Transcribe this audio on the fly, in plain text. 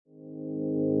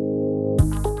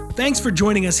Thanks for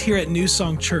joining us here at New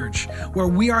Song Church, where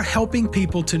we are helping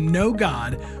people to know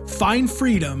God, find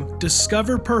freedom,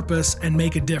 discover purpose, and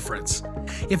make a difference.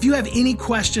 If you have any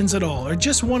questions at all or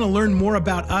just want to learn more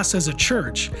about us as a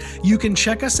church, you can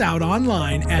check us out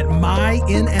online at mynsc.org.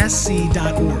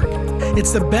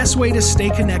 It's the best way to stay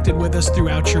connected with us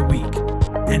throughout your week.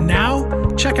 And now,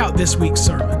 check out this week's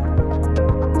sermon.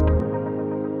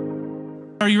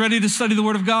 Are you ready to study the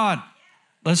Word of God?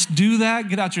 Let's do that.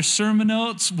 Get out your sermon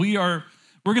notes. We're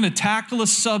going to tackle a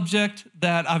subject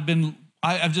that I've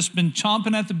just been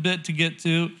chomping at the bit to get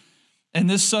to. And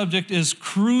this subject is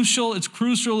crucial. It's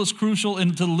crucial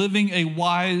into living a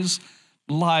wise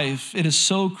life. It is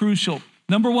so crucial.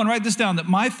 Number one, write this down, that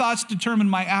my thoughts determine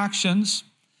my actions,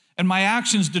 and my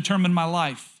actions determine my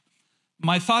life.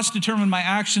 My thoughts determine my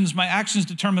actions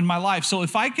determine my life. So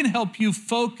if I can help you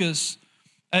focus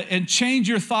and change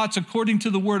your thoughts according to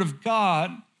the Word of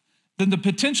God, then the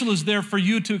potential is there for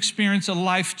you to experience a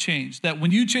life change. That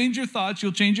when you change your thoughts,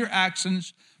 you'll change your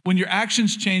actions. When your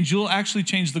actions change, you'll actually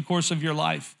change the course of your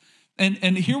life.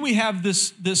 And here we have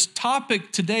this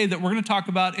topic today that we're going to talk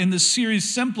about in this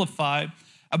series, Simplify,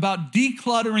 about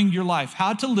decluttering your life,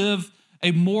 how to live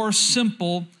a more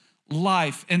simple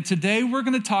life. And today we're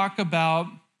going to talk about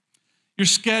your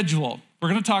schedule. We're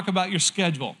going to talk about your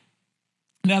schedule.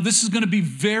 Now, this is going to be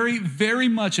very, very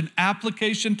much an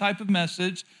application type of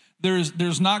message.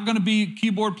 There's not going to be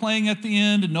keyboard playing at the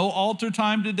end and no altar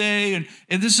time today. And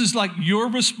this is like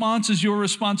your response is your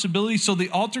responsibility. So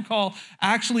the altar call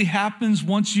actually happens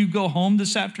once you go home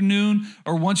this afternoon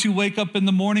or once you wake up in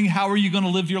the morning. How are you going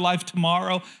to live your life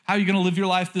tomorrow? How are you going to live your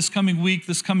life this coming week,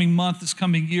 this coming month, this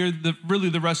coming year, really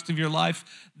the rest of your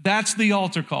life? That's the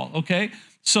altar call, okay?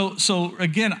 So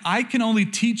again, I can only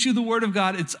teach you the Word of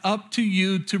God. It's up to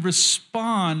you to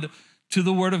respond to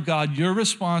the Word of God. Your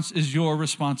response is your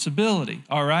responsibility,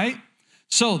 all right?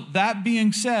 So that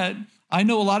being said, I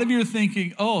know a lot of you are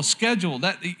thinking, oh, schedule,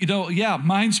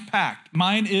 mine's packed.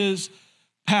 Mine is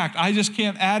packed. I just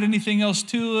can't add anything else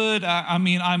to it. I'm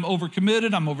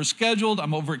overcommitted, I'm overscheduled,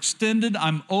 I'm overextended,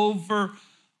 I'm overwhelmed.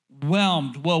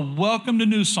 Well, welcome to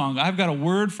New Song. I've got a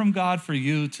word from God for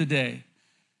you today.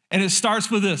 And it starts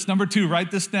with this. Number 2,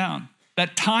 write this down.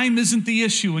 That time isn't the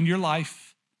issue in your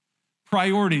life.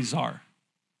 Priorities are.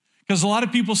 Because a lot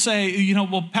of people say,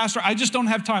 well, Pastor, I just don't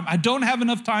have time. I don't have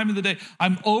enough time in the day.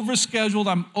 I'm overscheduled.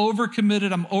 I'm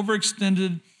overcommitted. I'm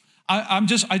overextended.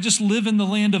 I just live in the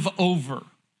land of over.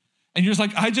 And you're just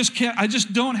like, I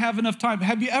just don't have enough time.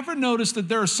 Have you ever noticed that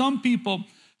there are some people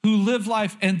who live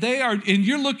life and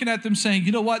you're looking at them saying,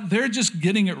 you know what? They're just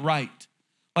getting it right.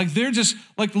 Like they're just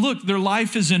like, look, their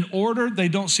life is in order. They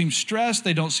don't seem stressed.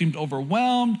 They don't seem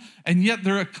overwhelmed. And yet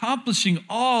they're accomplishing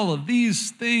all of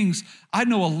these things. I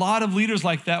know a lot of leaders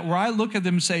like that where I look at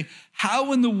them and say,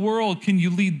 how in the world can you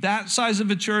lead that size of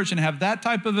a church and have that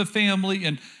type of a family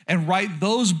and write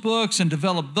those books and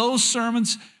develop those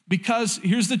sermons? Because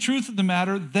here's the truth of the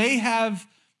matter. They have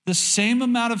the same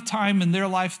amount of time in their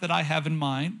life that I have in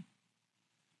mine.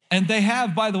 And they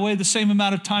have, by the way, the same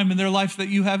amount of time in their life that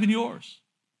you have in yours.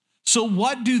 So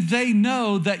what do they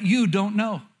know that you don't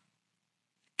know?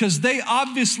 Because they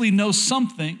obviously know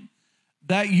something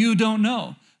that you don't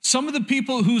know. Some of the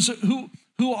people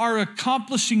who are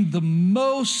accomplishing the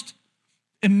most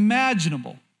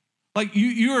imaginable, like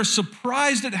you are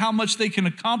surprised at how much they can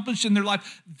accomplish in their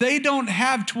life. They don't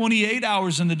have 28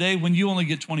 hours in the day when you only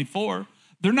get 24.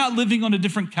 They're not living on a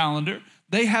different calendar.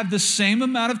 They have the same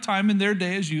amount of time in their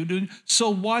day as you do. So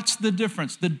what's the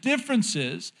difference? The difference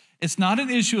is, it's not an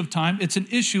issue of time, it's an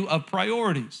issue of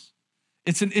priorities.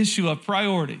 It's an issue of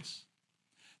priorities.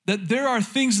 That there are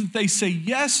things that they say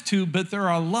yes to, but there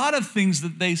are a lot of things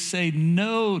that they say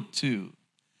no to.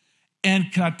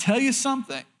 And can I tell you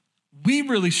something? We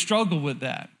really struggle with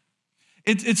that.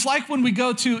 It's like when we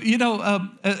go to,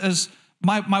 as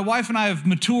my wife and I have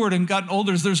matured and gotten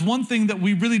older, there's one thing that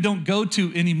we really don't go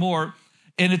to anymore,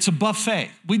 and it's a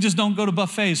buffet. We just don't go to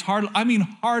buffets,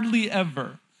 hardly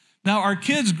ever. Now, our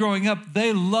kids growing up,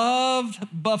 they loved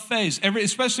buffets,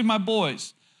 especially my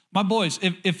boys.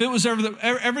 If it was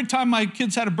every time my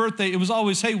kids had a birthday, it was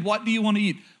always, hey, what do you want to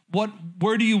eat?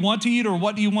 Where do you want to eat, or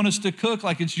what do you want us to cook?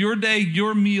 Like, it's your day,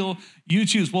 your meal, you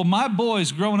choose. Well, my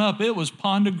boys growing up, it was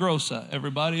Ponderosa,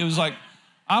 everybody. It was like,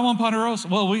 I want Ponderosa.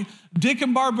 Well, Dick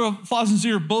and Barbara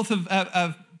Flossenzier both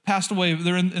have passed away.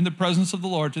 They're in the presence of the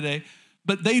Lord today.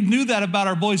 But they knew that about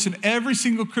our boys, and every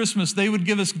single Christmas, they would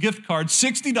give us gift cards,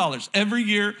 $60. Every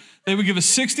year, they would give us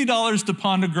 $60 to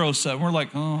Ponderosa. And we're like,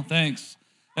 oh, thanks.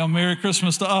 Merry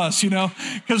Christmas to us,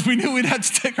 because we knew we'd have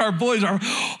to take our boys. They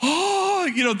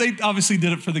obviously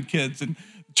did it for the kids. And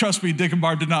Trust me, Dick and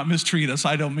Barb did not mistreat us.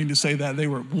 I don't mean to say that. They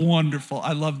were wonderful.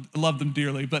 I love them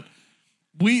dearly. But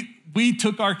we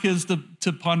took our kids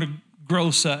to Ponta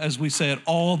Grossa, as we say it,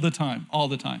 all the time.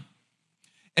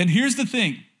 And here's the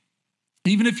thing.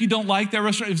 Even if you don't like that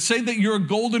restaurant, say that you're a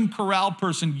Golden Corral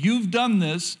person, you've done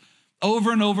this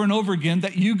over and over and over again,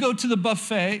 that you go to the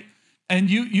buffet and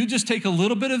you just take a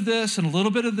little bit of this and a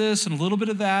little bit of this and a little bit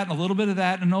of that and a little bit of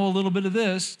that and a little bit of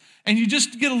this, and you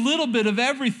just get a little bit of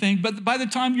everything. But by the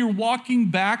time you're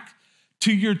walking back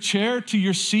to your chair, to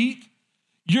your seat,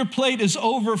 your plate is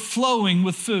overflowing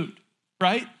with food,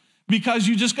 right? Because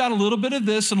you just got a little bit of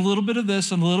this and a little bit of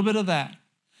this and a little bit of that.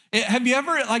 Have you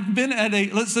ever been at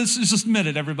let's just admit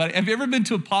it, everybody. Have you ever been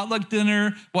to a potluck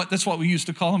dinner? That's what we used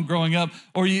to call them growing up.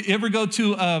 Or you ever go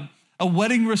to a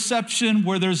wedding reception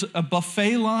where there's a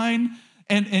buffet line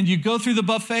and you go through the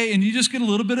buffet and you just get a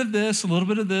little bit of this, a little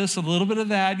bit of this, a little bit of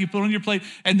that. You put on your plate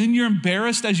and then you're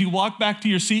embarrassed as you walk back to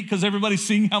your seat because everybody's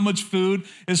seeing how much food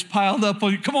is piled up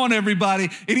on you. Come on, everybody.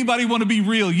 Anybody want to be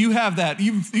real? You have that.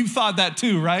 You've thought that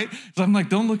too, right? So I'm like,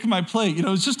 don't look at my plate.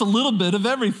 It's just a little bit of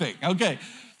everything. Okay.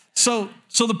 So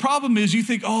the problem is you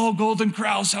think, oh, Golden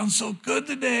Corral sounds so good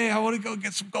today. I want to go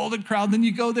get some Golden Corral. Then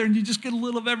you go there and you just get a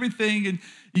little of everything and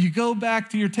you go back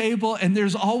to your table and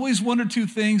there's always one or two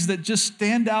things that just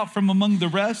stand out from among the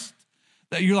rest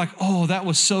that you're like, oh, that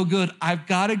was so good. I've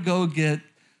got to go get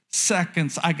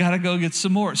seconds. I got to go get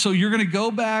some more. So you're going to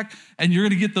go back and you're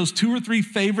going to get those 2 or 3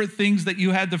 favorite things that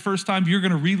you had the first time. You're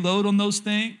going to reload on those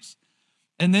things.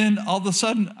 And then all of a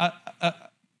sudden,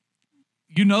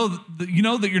 you know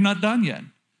that you're not done yet,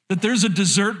 that there's a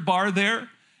dessert bar there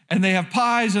and they have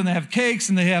pies and they have cakes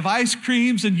and they have ice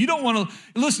creams and you don't want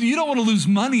to lose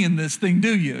money in this thing,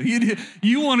 do you?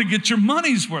 You want to get your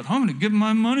money's worth. I'm going to get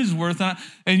my money's worth.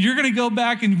 And you're going to go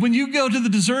back and when you go to the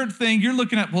dessert thing, you're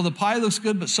looking at, well, the pie looks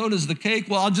good, but so does the cake.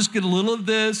 Well, I'll just get a little of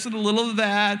this and a little of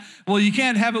that. Well, you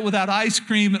can't have it without ice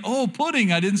cream. And oh,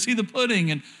 pudding, I didn't see the pudding.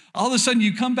 And all of a sudden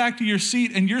you come back to your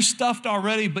seat and you're stuffed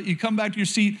already, but you come back to your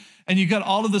seat and you got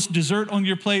all of this dessert on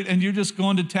your plate and you're just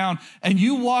going to town. And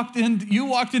you walked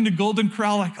into Golden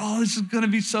Corral like, oh, this is going to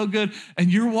be so good.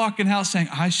 And you're walking out saying,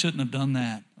 I shouldn't have done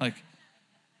that. Like,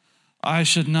 I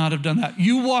should not have done that.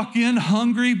 You walk in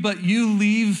hungry, but you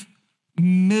leave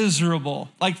miserable,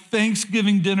 like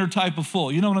Thanksgiving dinner type of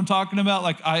full. You know what I'm talking about?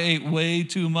 Like, I ate way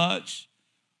too much.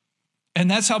 And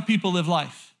that's how people live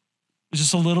life. It's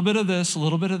just a little bit of this, a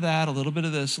little bit of that, a little bit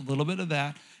of this, a little bit of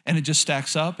that. And it just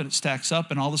stacks up and it stacks up.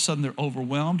 And all of a sudden they're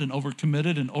overwhelmed and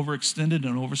overcommitted and overextended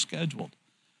and overscheduled.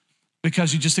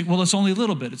 Because you just think, well, it's only a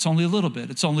little bit. It's only a little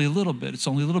bit. It's only a little bit. It's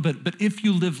only a little bit. But if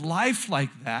you live life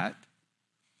like that,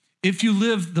 if you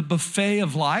live the buffet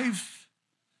of life,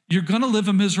 you're going to live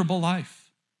a miserable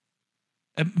life.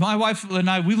 And my wife and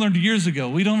I, we learned years ago,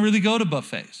 we don't really go to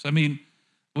buffets.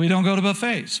 We don't go to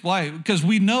buffets. Why? Because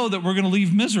we know that we're going to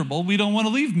leave miserable. We don't want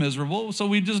to leave miserable, so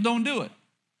we just don't do it.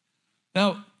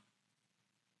 Now,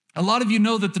 a lot of you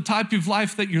know that the type of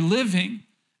life that you're living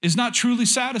is not truly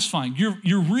satisfying.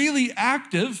 You're really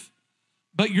active,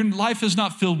 but your life is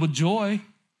not filled with joy.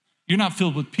 You're not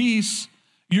filled with peace.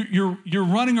 You're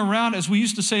running around, as we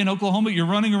used to say in Oklahoma, you're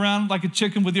running around like a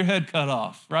chicken with your head cut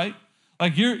off, right?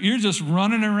 Like you're just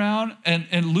running around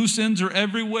and loose ends are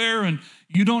everywhere and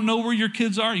you don't know where your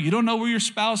kids are. You don't know where your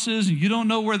spouse is and you don't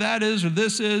know where that is or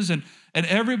this is. And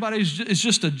everybody's it's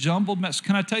just a jumbled mess.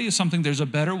 Can I tell you something? There's a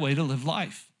better way to live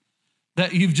life.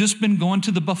 That you've just been going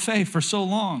to the buffet for so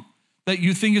long that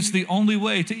you think it's the only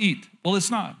way to eat. Well,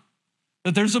 it's not.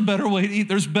 That there's a better way to eat.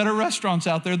 There's better restaurants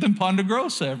out there than Ponta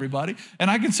Grossa, everybody. And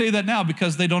I can say that now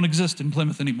because they don't exist in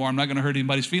Plymouth anymore. I'm not going to hurt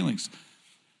anybody's feelings.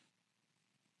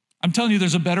 I'm telling you,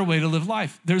 there's a better way to live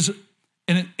life.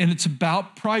 And it's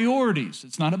about priorities.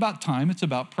 It's not about time, it's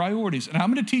about priorities. And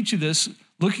I'm going to teach you this,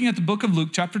 looking at the book of Luke,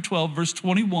 chapter 12, verse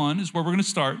 21 is where we're going to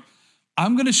start.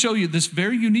 I'm going to show you this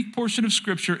very unique portion of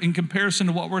scripture in comparison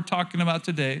to what we're talking about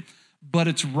today, but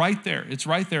it's right there. It's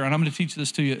right there, and I'm going to teach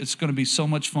this to you. It's going to be so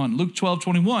much fun. Luke 12,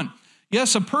 21.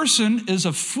 Yes, a person is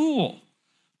a fool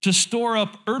to store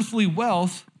up earthly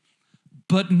wealth,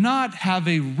 but not have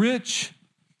a rich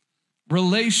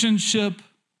relationship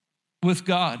with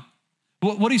God.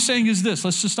 What he's saying is this.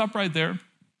 Let's just stop right there.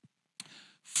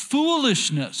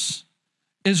 Foolishness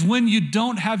is when you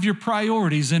don't have your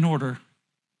priorities in order.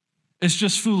 It's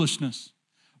just foolishness.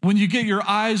 When you get your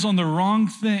eyes on the wrong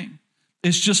thing,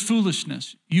 it's just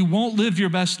foolishness. You won't live your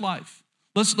best life.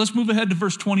 Let's move ahead to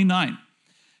verse 29.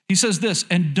 He says this,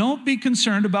 and don't be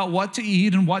concerned about what to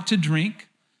eat and what to drink.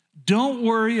 Don't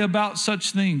worry about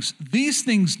such things. These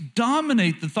things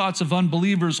dominate the thoughts of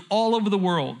unbelievers all over the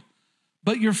world,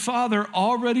 but your Father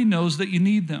already knows that you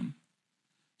need them.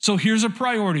 So here's a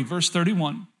priority, verse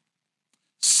 31.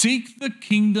 Seek the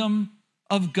kingdom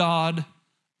of God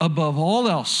above all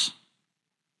else.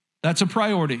 That's a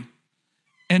priority.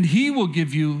 And he will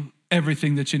give you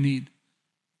everything that you need.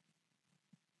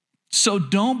 So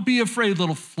don't be afraid,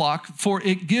 little flock, for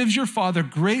it gives your Father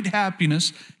great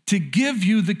happiness to give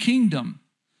you the kingdom.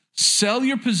 Sell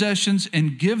your possessions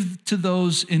and give to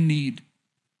those in need.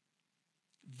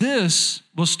 This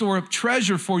will store up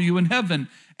treasure for you in heaven,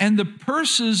 and the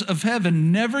purses of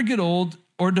heaven never get old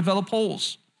or develop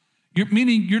holes.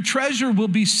 Meaning your treasure will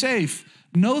be safe.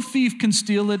 No thief can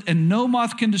steal it, and no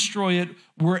moth can destroy it.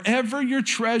 Wherever your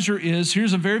treasure is,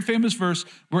 here's a very famous verse,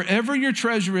 wherever your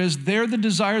treasure is, there the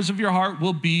desires of your heart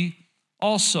will be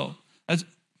also.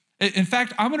 In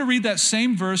fact, I'm going to read that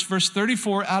same verse, verse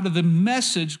 34, out of the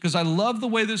Message, because I love the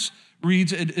way this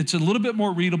reads. It's a little bit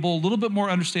more readable, a little bit more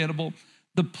understandable.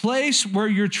 The place where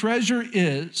your treasure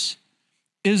is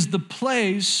the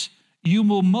place you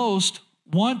will most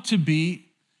want to be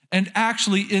and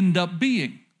actually end up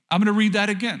being. I'm going to read that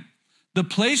again. The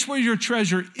place where your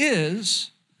treasure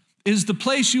is the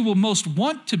place you will most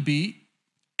want to be,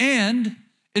 and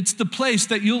it's the place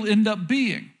that you'll end up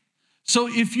being. So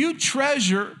if you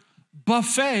treasure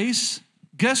buffets,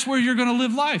 guess where you're going to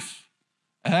live life?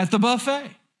 At the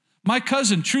buffet. My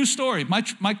cousin, true story,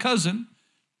 my cousin,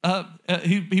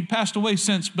 he passed away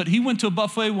since, but he went to a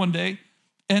buffet one day,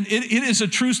 and it is a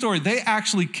true story. They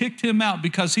actually kicked him out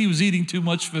because he was eating too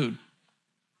much food.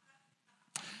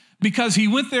 Because he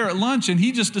went there at lunch and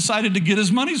he just decided to get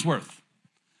his money's worth.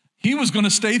 He was going to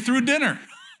stay through dinner.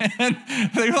 And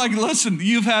they were like, listen,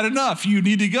 you've had enough. You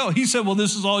need to go. He said, well,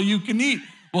 this is all you can eat.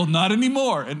 Well, not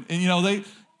anymore. And they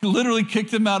literally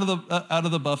kicked him out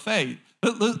of the buffet.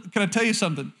 Can I tell you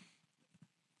something?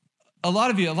 A lot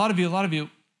of you,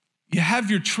 you have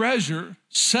your treasure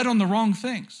set on the wrong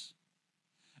things.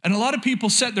 And a lot of people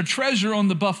set their treasure on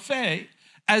the buffet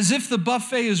as if the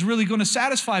buffet is really going to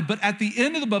satisfy. But at the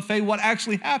end of the buffet, what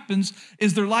actually happens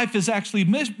is their life is actually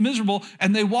miserable,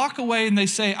 and they walk away and they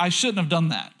say, I shouldn't have done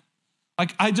that.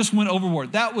 Like, I just went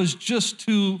overboard. That was just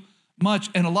too much.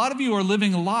 And a lot of you are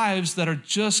living lives that are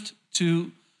just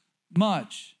too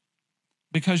much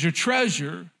because your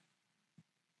treasure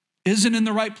isn't in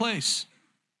the right place.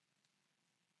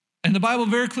 And the Bible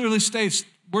very clearly states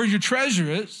where your treasure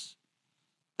is,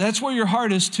 that's where your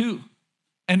heart is too.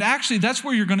 And actually, that's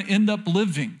where you're going to end up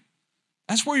living.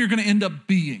 That's where you're going to end up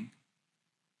being.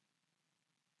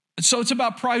 And so it's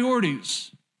about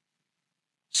priorities.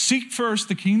 Seek first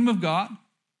the kingdom of God,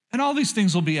 and all these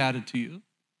things will be added to you.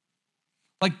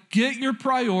 Like, get your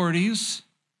priorities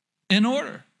in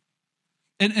order.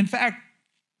 And in fact,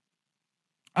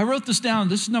 I wrote this down.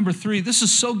 This is number 3. This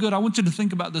is so good. I want you to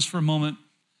think about this for a moment.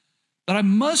 That I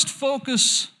must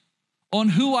focus on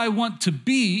who I want to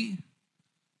be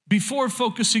before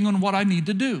focusing on what I need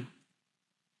to do.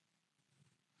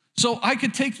 So I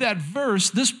could take that verse,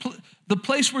 the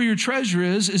place where your treasure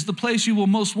is the place you will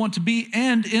most want to be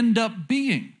and end up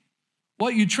being.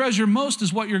 What you treasure most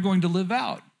is what you're going to live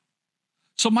out.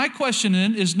 So my question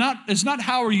is not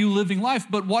how are you living life,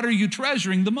 but what are you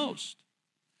treasuring the most?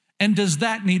 And does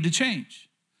that need to change?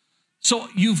 So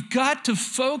you've got to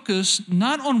focus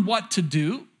not on what to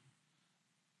do,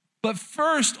 but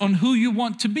first on who you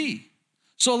want to be.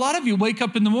 So a lot of you wake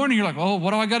up in the morning, you're like, oh,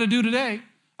 what do I got to do today?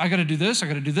 I got to do this, I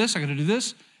got to do this, I got to do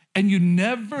this. And you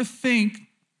never think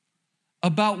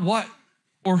about what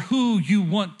or who you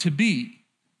want to be.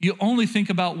 You only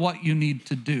think about what you need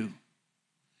to do.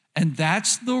 And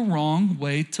that's the wrong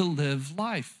way to live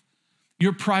life.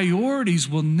 Your priorities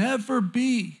will never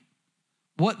be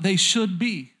what they should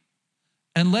be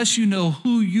unless you know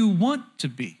who you want to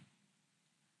be.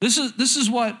 This is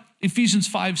what Ephesians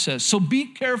 5 says. So be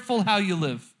careful how you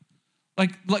live.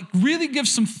 Like really give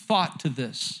some thought to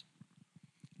this.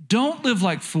 Don't live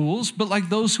like fools, but like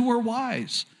those who are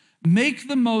wise. Make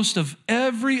the most of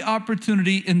every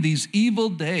opportunity in these evil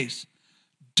days.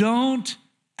 Don't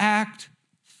act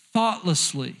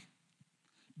thoughtlessly.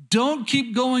 Don't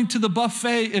keep going to the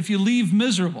buffet if you leave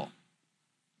miserable.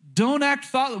 Don't act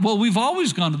thoughtless. Well, we've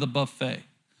always gone to the buffet.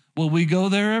 Well, we go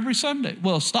there every Sunday.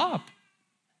 Well, stop.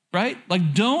 Right?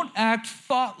 Like, don't act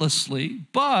thoughtlessly,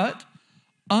 but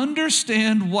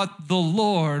understand what the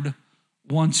Lord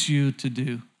wants you to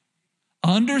do.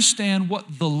 Understand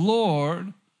what the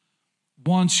Lord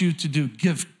wants you to do.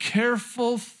 Give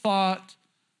careful thought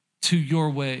to your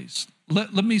ways.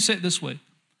 Let me say it this way.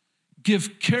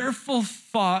 Give careful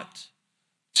thought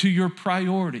to your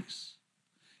priorities.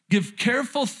 Give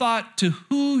careful thought to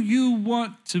who you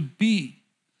want to be,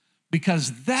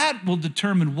 because that will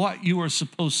determine what you are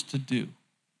supposed to do.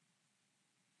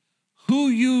 Who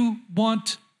you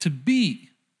want to be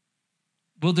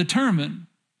will determine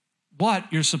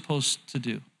what you're supposed to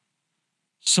do.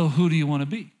 So who do you want to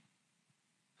be?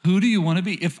 Who do you want to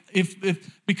be?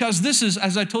 Because this is,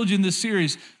 as I told you in this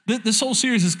series, this whole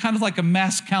series is kind of like a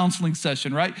mass counseling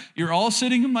session, right? You're all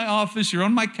sitting in my office, you're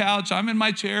on my couch, I'm in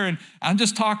my chair, and I'm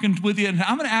just talking with you. And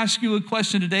I'm going to ask you a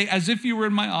question today as if you were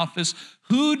in my office.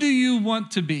 Who do you want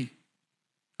to be?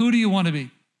 Who do you want to be?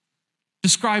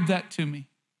 Describe that to me.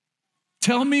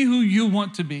 Tell me who you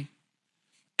want to be.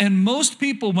 And most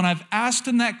people, when I've asked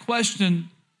them that question,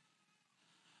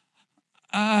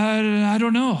 I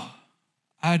don't know.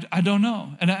 I don't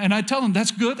know. And I tell them,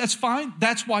 that's good, that's fine.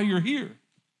 That's why you're here.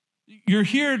 You're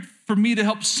here for me to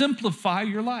help simplify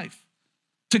your life,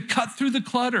 to cut through the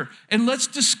clutter. And let's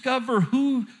discover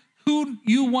who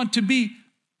you want to be.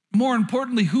 More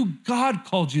importantly, who God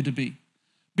called you to be.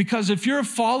 Because if you're a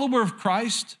follower of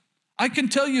Christ, I can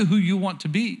tell you who you want to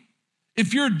be.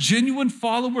 If you're a genuine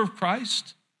follower of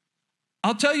Christ,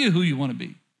 I'll tell you who you want to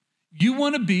be. You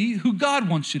want to be who God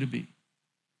wants you to be.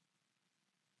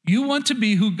 You want to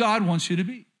be who God wants you to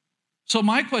be. So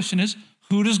my question is,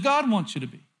 who does God want you to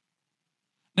be?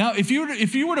 Now, if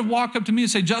you were to walk up to me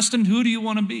and say, Justin, who do you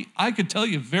want to be? I could tell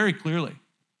you very clearly,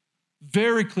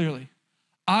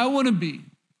 I want to be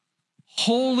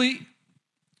wholly,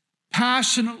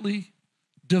 passionately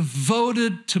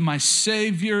devoted to my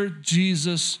Savior,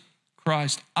 Jesus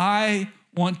Christ. I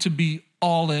want to be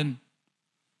all in.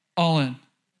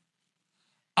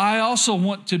 I also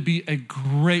want to be a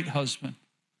great husband.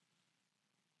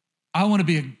 I want to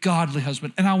be a godly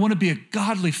husband, and I want to be a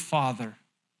godly father,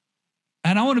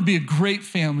 and I want to be a great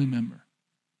family member,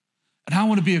 and I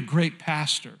want to be a great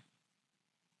pastor.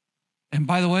 And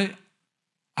by the way,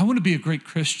 I want to be a great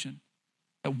Christian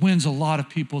that wins a lot of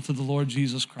people to the Lord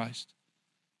Jesus Christ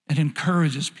and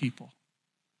encourages people.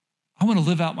 I want to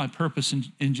live out my purpose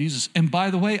in Jesus. And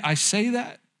by the way, I say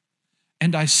that,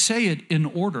 and I say it in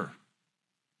order,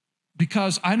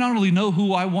 because I not only know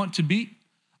who I want to be,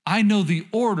 I know the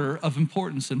order of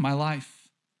importance in my life.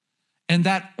 And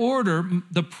that order,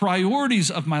 the priorities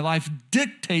of my life,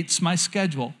 dictates my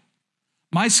schedule.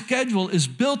 My schedule is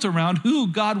built around who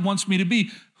God wants me to be,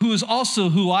 who is also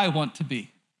who I want to be.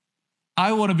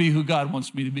 I want to be who God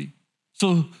wants me to be.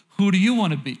 So who do you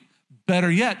want to be?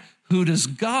 Better yet, who does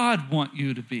God want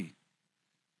you to be?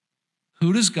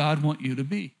 Who does God want you to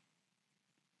be?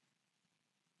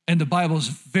 And the Bible is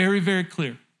very, very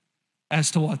clear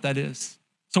as to what that is.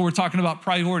 So we're talking about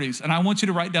priorities, and I want you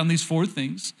to write down these 4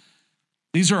 things.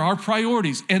 These are our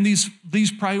priorities, and these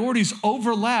priorities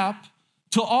overlap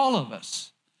to all of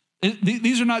us.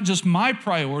 These are not just my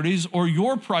priorities or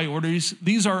your priorities.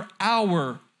 These are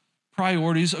our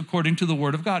priorities according to the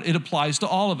Word of God. It applies to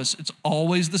all of us. It's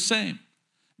always the same.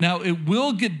 Now, it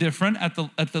will get different at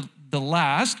the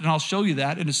last, and I'll show you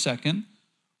that in a second,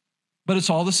 but it's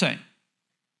all the same.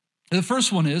 The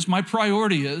first one is, my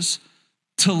priority is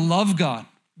to love God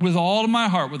with all of my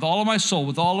heart, with all of my soul,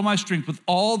 with all of my strength, with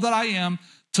all that I am,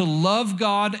 to love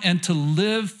God and to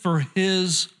live for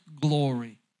His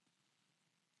glory.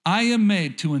 I am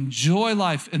made to enjoy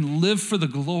life and live for the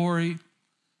glory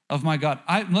of my God.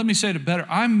 Let me say it better.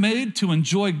 I'm made to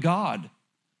enjoy God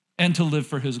and to live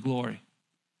for His glory.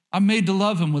 I'm made to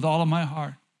love Him with all of my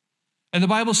heart. And the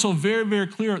Bible's so very, very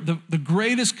clear. The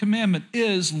greatest commandment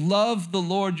is love the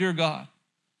Lord your God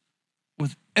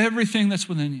with everything that's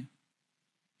within you.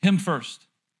 Him first.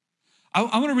 I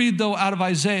want to read, though, out of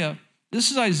Isaiah. This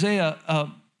is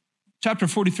Isaiah chapter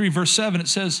 43, verse 7. It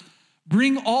says,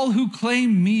 bring all who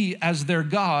claim me as their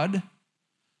God.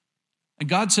 And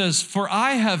God says, for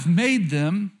I have made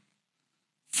them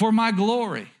for my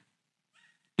glory.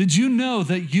 Did you know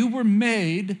that you were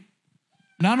made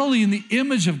not only in the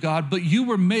image of God, but you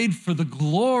were made for the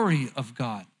glory of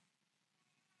God?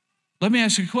 Let me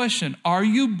ask you a question. Are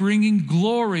you bringing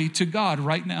glory to God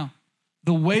right now?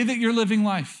 The way that you're living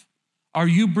life, are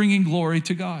you bringing glory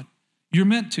to God? You're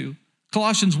meant to.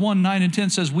 Colossians 1, 9 and 10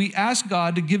 says, we ask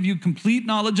God to give you complete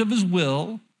knowledge of His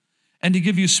will and to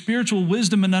give you spiritual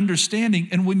wisdom and understanding.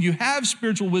 And when you have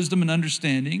spiritual wisdom and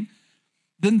understanding,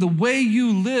 then the way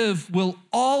you live will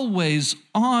always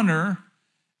honor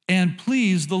and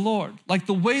please the Lord. Like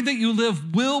the way that you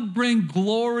live will bring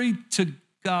glory to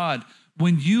God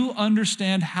when you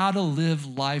understand how to live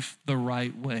life the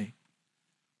right way,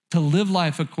 to live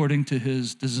life according to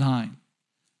His design.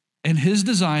 And His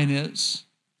design is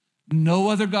no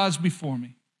other gods before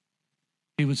me,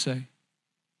 He would say.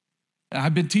 And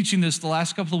I've been teaching this the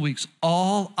last couple of weeks.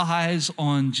 All eyes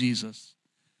on Jesus.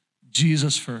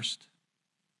 Jesus first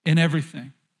in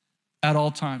everything at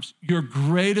all times. Your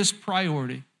greatest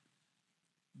priority,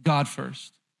 God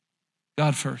first.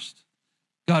 God first.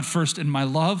 God first in my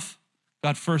love,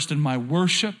 God first in my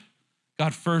worship,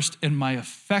 God first in my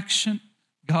affection,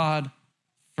 God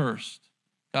first.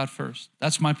 God first.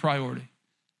 That's my priority.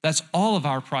 That's all of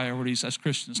our priorities as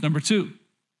Christians. Number two,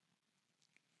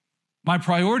 my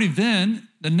priority then,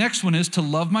 the next one is to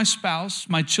love my spouse,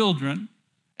 my children,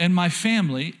 and my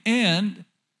family, and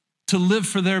to live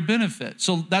for their benefit.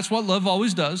 So that's what love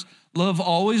always does. Love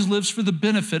always lives for the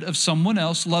benefit of someone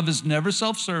else. Love is never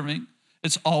self-serving.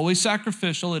 It's always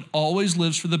sacrificial. It always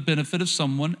lives for the benefit of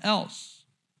someone else.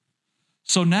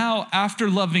 So now, after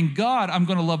loving God, I'm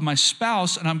going to love my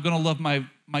spouse, and I'm going to love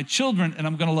my children, and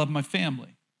I'm going to love my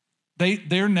family.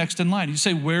 They're next in line. You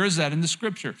say, where is that in the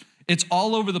scripture? It's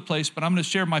all over the place, but I'm going to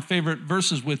share my favorite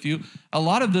verses with you. A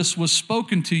lot of this was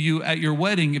spoken to you at your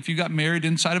wedding. If you got married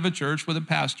inside of a church with a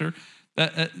pastor,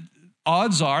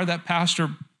 odds are that pastor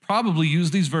probably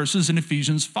used these verses in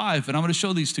Ephesians 5, and I'm going to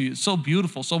show these to you. It's so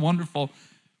beautiful, so wonderful.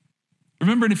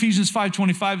 Remember in Ephesians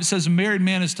 5:25, it says, a married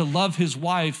man is to love his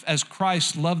wife as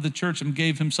Christ loved the church and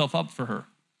gave himself up for her.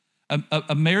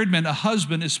 A married man, a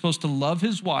husband, is supposed to love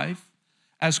his wife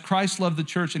as Christ loved the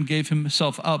church and gave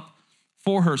himself up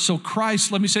for her. So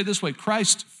Christ, let me say it this way,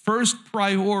 Christ's first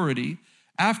priority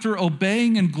after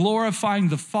obeying and glorifying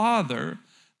the Father,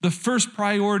 the first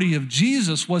priority of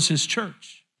Jesus was his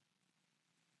church.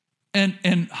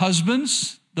 And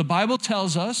husbands, the Bible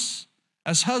tells us,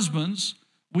 as husbands,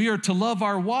 we are to love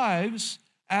our wives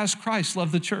as Christ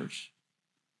loved the church.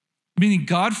 Meaning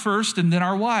God first and then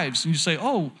our wives. And you say,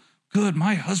 oh, good,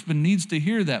 my husband needs to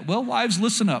hear that. Well, wives,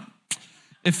 listen up.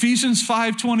 Ephesians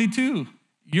 5:22,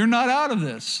 you're not out of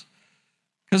this.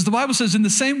 Because the Bible says, in the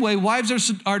same way, wives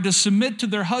are to submit to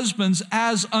their husbands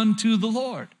as unto the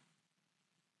Lord.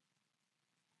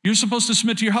 You're supposed to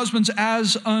submit to your husbands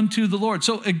as unto the Lord.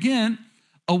 So again,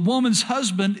 a woman's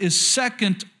husband is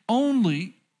second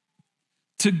only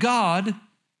to God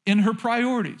in her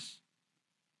priorities.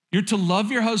 You're to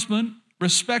love your husband,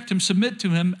 respect him, submit to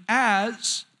him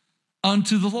as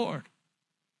unto the Lord.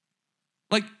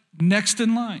 Like next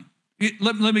in line.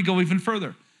 Let me go even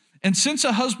further. And since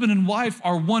a husband and wife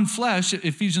are one flesh,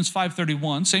 Ephesians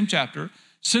 5:31, same chapter,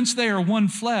 since they are one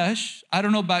flesh, I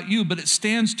don't know about you, but it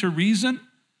stands to reason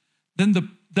then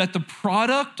that the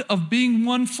product of being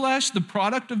one flesh, the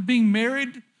product of being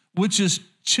married, which is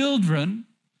children,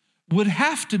 would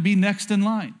have to be next in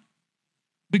line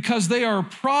because they are a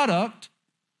product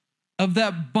of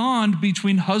that bond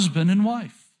between husband and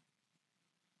wife.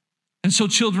 And so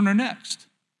children are next.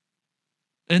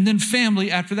 And then family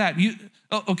after that.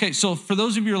 Okay, so for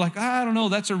those of you who are like, I don't know,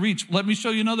 that's a reach. Let me show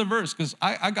you another verse because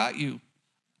I got you.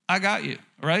 I got you,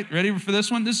 all right? Ready for this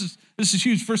one? This is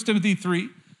huge. 1 Timothy 3,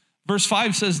 verse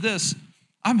 5 says this.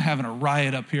 I'm having a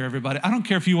riot up here, everybody. I don't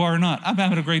care if you are or not. I'm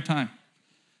having a great time.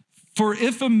 For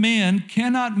if a man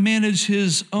cannot manage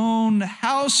his own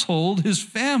household, his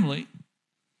family,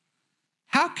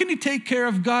 how can he take care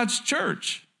of God's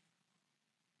church?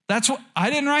 That's what, I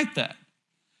didn't write that.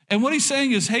 And what he's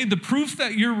saying is, hey, the proof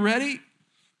that you're ready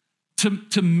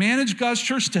to manage God's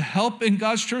church, to help in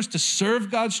God's church, to serve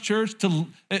God's church, to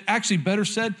actually better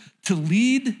said, to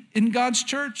lead in God's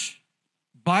church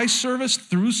by service,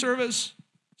 through service,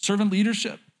 servant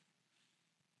leadership.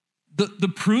 The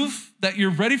proof that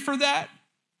you're ready for that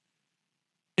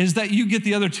is that you get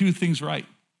the other two things right.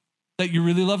 That you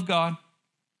really love God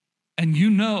and you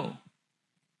know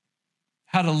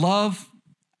how to love,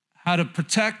 how to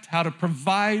protect, how to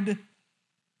provide,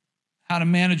 how to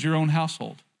manage your own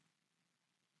household.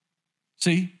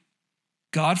 See,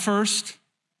 God first,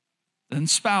 then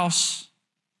spouse,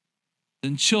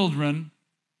 then children,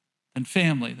 then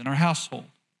family, then our household.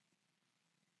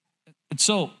 And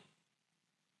so,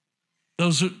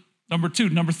 those are number two.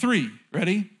 Number three,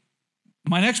 ready?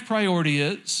 My next priority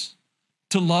is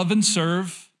to love and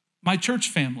serve my church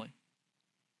family.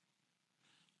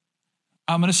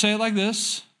 I'm going to say it like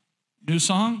this. New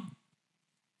song.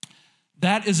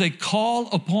 That is a call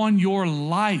upon your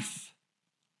life.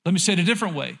 Let me say it a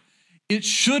different way. It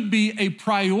should be a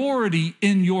priority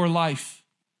in your life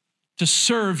to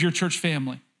serve your church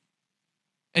family.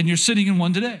 And you're sitting in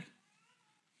one today.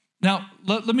 Now,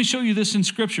 let me show you this in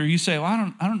scripture. You say,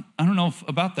 well, I don't know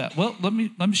about that. Well, let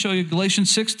me show you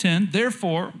Galatians 6:10.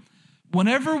 Therefore,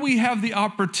 whenever we have the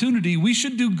opportunity, we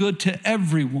should do good to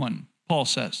everyone, Paul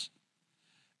says.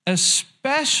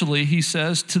 Especially, he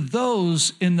says, to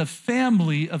those in the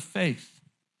family of faith.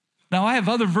 Now, I have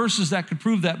other verses that could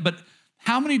prove that, but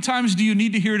how many times do you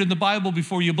need to hear it in the Bible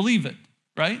before you believe it,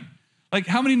 right? Like,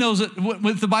 how many knows that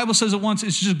when the Bible says it once,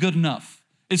 it's just good enough?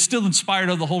 It's still inspired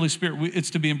of the Holy Spirit.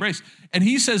 It's to be embraced. And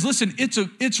he says, listen,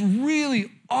 it's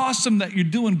really awesome that you're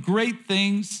doing great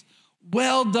things.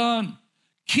 Well done.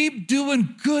 Keep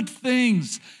doing good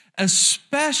things,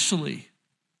 especially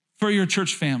for your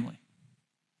church family,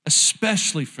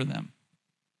 especially for them.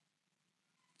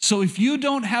 So if you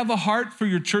don't have a heart for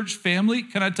your church family,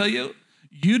 can I tell you,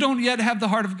 you don't yet have the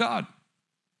heart of God.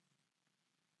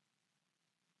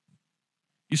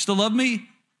 You still love me?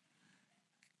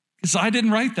 Because I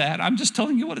didn't write that. I'm just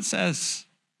telling you what it says.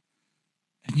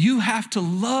 And you have to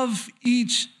love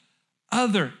each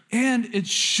other. And it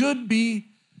should be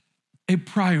a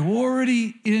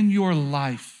priority in your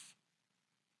life.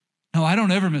 No, I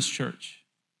don't ever miss church.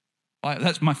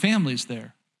 That's my family's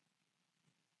there.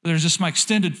 There's just my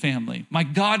extended family, my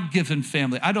God-given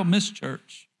family. I don't miss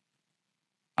church.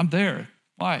 I'm there.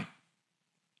 Why?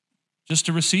 Just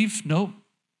to receive? No.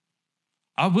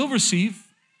 I will receive.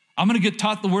 I'm going to get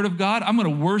taught the word of God. I'm going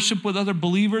to worship with other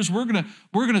believers. We're going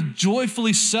to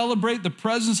joyfully celebrate the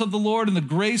presence of the Lord and the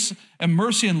grace and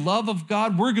mercy and love of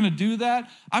God. We're going to do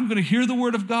that. I'm going to hear the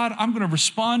word of God. I'm going to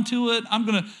respond to it. I'm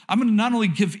going to not only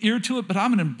give ear to it, but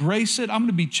I'm going to embrace it. I'm going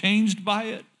to be changed by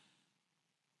it.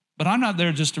 But I'm not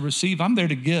there just to receive. I'm there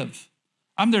to give.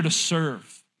 I'm there to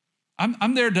serve.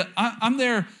 I'm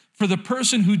there for the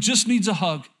person who just needs a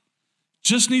hug,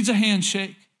 just needs a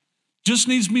handshake, just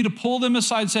needs me to pull them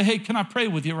aside and say, hey, can I pray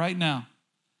with you right now?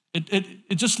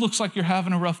 It just looks like you're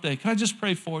having a rough day. Can I just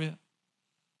pray for you?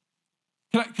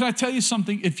 Can I tell you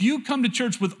something? If you come to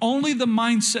church with only the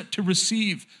mindset to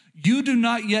receive, you do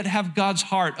not yet have God's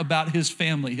heart about his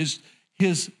family,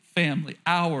 his family,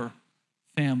 our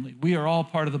family. We are all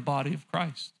part of the body of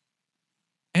Christ.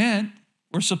 And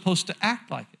we're supposed to act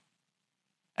like it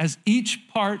as each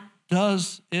part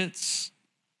does its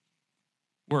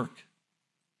work.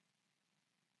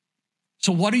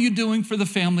 So what are you doing for the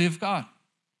family of God?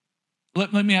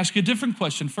 Let me ask you a different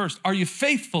question first. Are you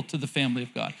faithful to the family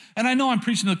of God? And I know I'm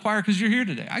preaching to the choir because you're here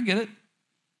today. I get it.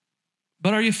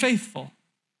 But are you faithful?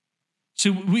 See,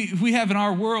 we have in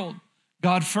our world,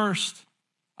 God first.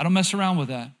 I don't mess around with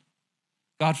that.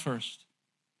 God first.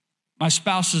 My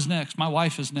spouse is next. My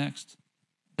wife is next.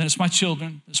 Then it's my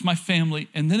children. It's my family.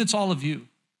 And then it's all of you.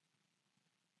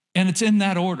 And it's in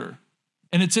that order.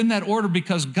 And it's in that order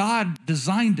because God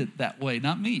designed it that way,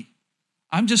 not me.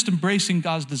 I'm just embracing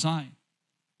God's design.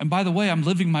 And by the way, I'm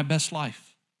living my best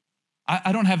life.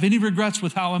 I don't have any regrets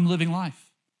with how I'm living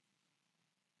life.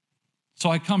 So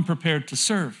I come prepared to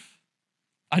serve.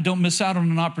 I don't miss out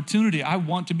on an opportunity. I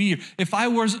want to be here. If I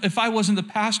wasn't the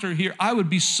pastor here, I would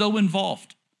be so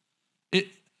involved.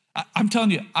 I'm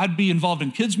telling you, I'd be involved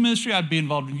in kids ministry. I'd be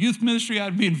involved in youth ministry.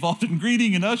 I'd be involved in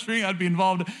greeting and ushering. I'd be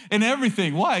involved in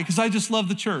everything. Why? Because I just love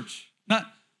the church. Not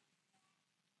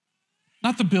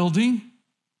the building,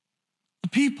 the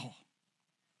people.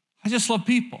 I just love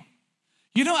people.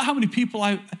 You know how many people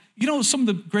some of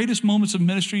the greatest moments of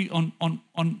ministry on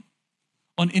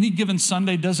any given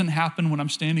Sunday doesn't happen when I'm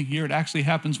standing here. It actually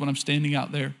happens when I'm standing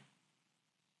out there.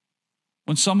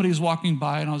 When somebody is walking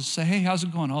by and I'll just say, hey, how's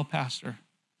it going? Oh, pastor.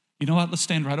 You know what? Let's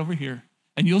stand right over here.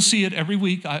 And you'll see it every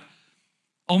week.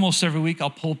 Almost every week, I'll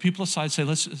pull people aside, say,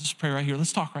 let's pray right here.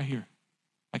 Let's talk right here.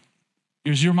 Like,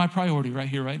 you're my priority right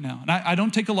here, right now. And I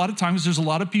don't take a lot of time because there's a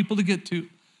lot of people to get to.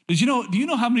 Do you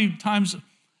know how many times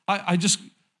there's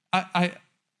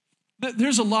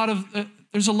a lot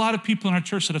of people in our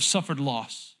church that have suffered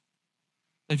loss.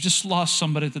 They've just lost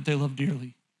somebody that they love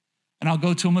dearly. And I'll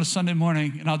go to them on a Sunday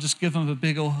morning and I'll just give them a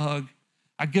big old hug.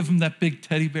 I give them that big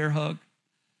teddy bear hug.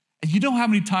 And you know how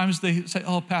many times they say,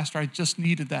 oh, pastor, I just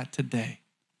needed that today.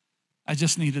 I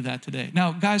just needed that today.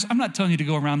 Now, guys, I'm not telling you to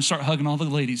go around and start hugging all the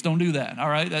ladies. Don't do that, all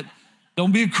right?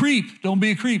 Don't be a creep. Don't be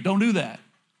a creep. Don't do that.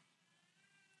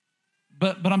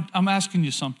 But I'm asking you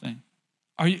something.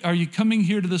 Are you coming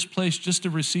here to this place just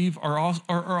to receive, or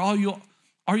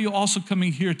are you also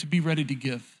coming here to be ready to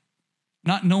give?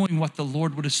 Not knowing what the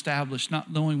Lord would establish,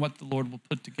 not knowing what the Lord will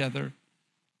put together,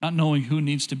 not knowing who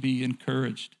needs to be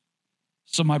encouraged.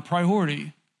 So my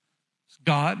priority is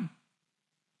God,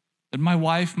 then my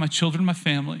wife, my children, my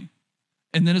family,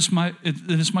 and then it's my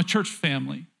church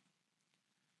family.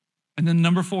 And then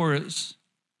number 4 is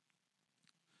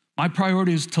my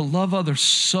priority is to love others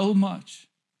so much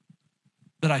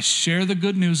that I share the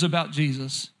good news about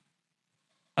Jesus.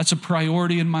 That's a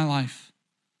priority in my life.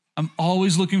 I'm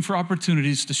always looking for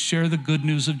opportunities to share the good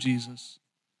news of Jesus.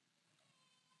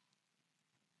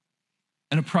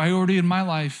 And a priority in my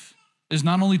life is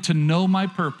not only to know my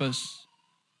purpose,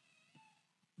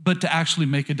 but to actually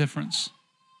make a difference.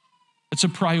 It's a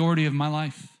priority of my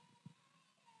life.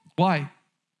 Why?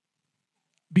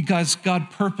 Because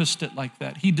God purposed it like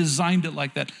that. He designed it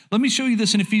like that. Let me show you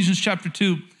this in Ephesians chapter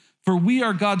 2. For we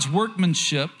are God's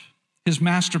workmanship, his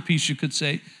masterpiece, you could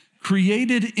say,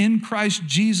 created in Christ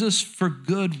Jesus for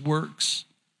good works,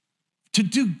 to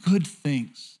do good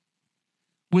things,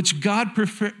 which God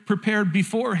prepared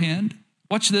beforehand,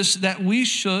 watch this, that we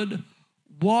should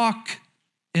walk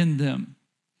in them.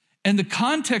 And the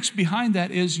context behind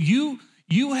that is you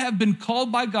have been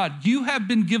called by God. You have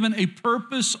been given a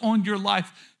purpose on your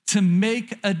life to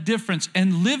make a difference.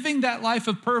 And living that life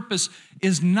of purpose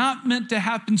is not meant to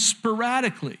happen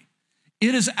sporadically.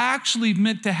 It is actually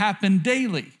meant to happen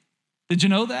daily. Did you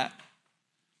know that?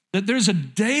 That there's a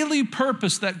daily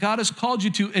purpose that God has called you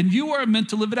to, and you are meant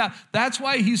to live it out. That's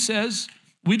why he says,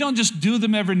 we don't just do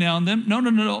them every now and then.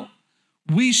 No.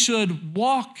 We should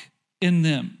walk in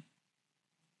them.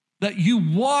 That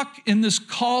you walk in this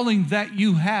calling that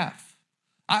you have.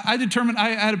 I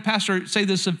had a pastor say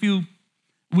this a few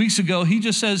weeks ago. He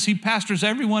just says he pastors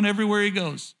everyone everywhere he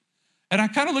goes. And I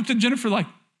kind of looked at Jennifer like,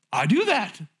 I do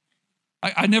that.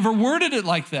 I never worded it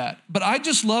like that, but I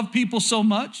just love people so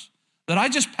much that I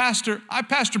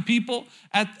pastor people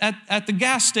at the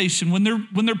gas station when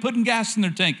they're putting gas in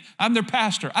their tank. I'm their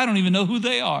pastor. I don't even know who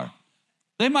they are.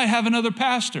 They might have another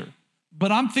pastor,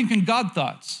 but I'm thinking God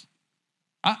thoughts.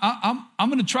 I'm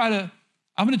going to try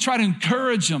to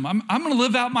encourage them. I'm going to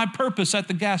live out my purpose at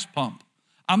the gas pump.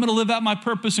 I'm going to live out my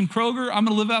purpose in Kroger. I'm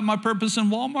going to live out my purpose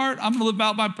in Walmart. I'm going to live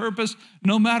out my purpose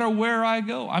no matter where I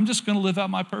go. I'm just going to live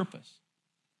out my purpose.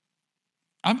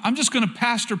 I'm just going to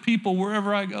pastor people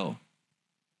wherever I go.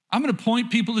 I'm going to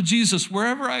point people to Jesus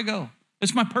wherever I go.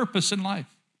 It's my purpose in life.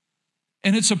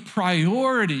 And it's a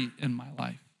priority in my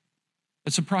life.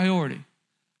 It's a priority.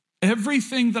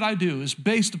 Everything that I do is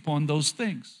based upon those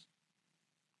things.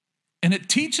 And it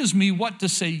teaches me what to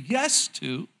say yes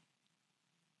to,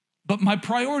 but my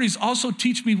priorities also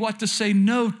teach me what to say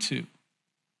no to.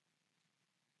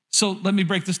 So let me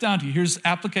break this down to you. Here's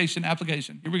application.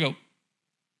 Here we go.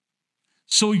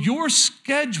 So your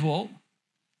schedule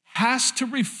has to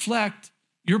reflect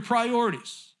your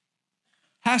priorities.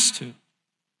 Has to.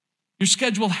 Your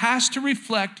schedule has to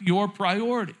reflect your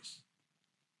priorities.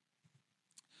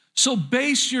 So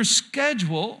base your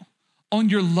schedule on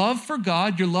your love for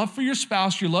God, your love for your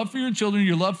spouse, your love for your children,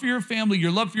 your love for your family,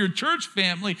 your love for your church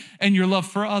family, and your love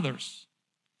for others.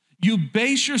 You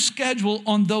base your schedule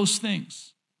on those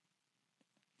things.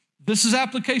 This is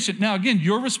application. Now, again,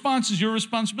 your response is your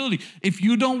responsibility. If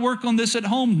you don't work on this at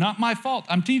home, not my fault.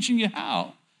 I'm teaching you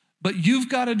how, but you've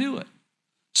got to do it.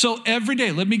 So every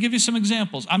day, let me give you some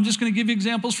examples. I'm just going to give you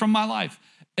examples from my life.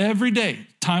 Every day,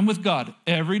 time with God,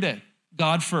 every day.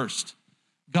 God first.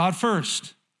 God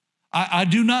first. I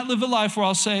do not live a life where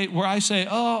I say,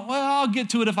 oh, well, I'll get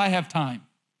to it if I have time.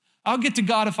 I'll get to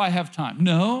God if I have time.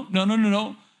 No.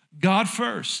 God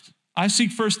first. I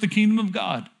seek first the kingdom of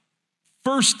God.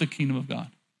 First the kingdom of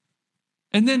God.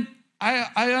 And then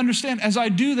I understand as I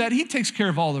do that, he takes care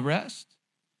of all the rest.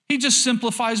 He just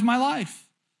simplifies my life.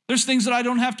 There's things that I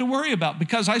don't have to worry about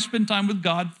because I spend time with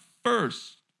God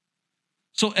first.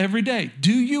 So every day,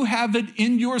 do you have it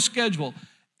in your schedule?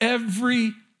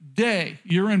 Every day,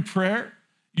 you're in prayer,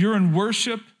 you're in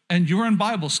worship, and you're in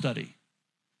Bible study.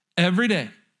 Every day.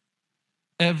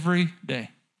 Every day.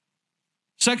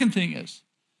 Second thing is,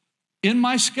 in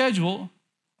my schedule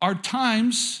are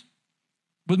times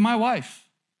with my wife.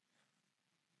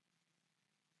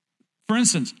 For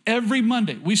instance, every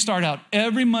Monday, we start out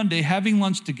every Monday having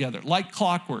lunch together, like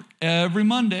clockwork. Every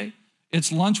Monday,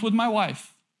 it's lunch with my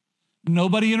wife.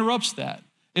 Nobody interrupts that.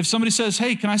 If somebody says,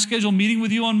 hey, can I schedule a meeting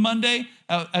with you on Monday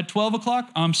at 12 o'clock?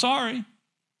 I'm sorry.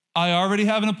 I already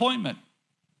have an appointment.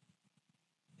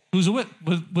 Who's it with?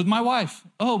 With my wife.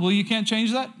 Oh, well, you can't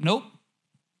change that? Nope.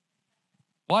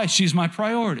 Why? She's my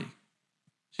priority.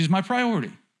 She's my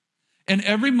priority. And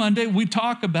every Monday, we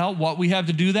talk about what we have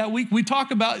to do that week. We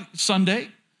talk about Sunday.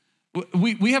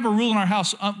 We have a rule in our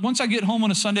house. Once I get home on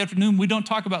a Sunday afternoon, we don't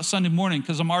talk about Sunday morning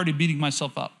because I'm already beating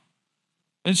myself up.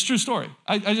 It's a true story.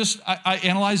 I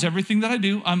analyze everything that I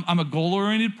do. I'm a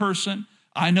goal-oriented person.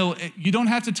 I know you don't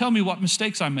have to tell me what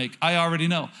mistakes I make. I already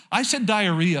know. I said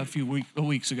diarrhea a few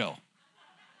weeks ago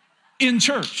in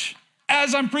church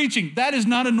as I'm preaching. That is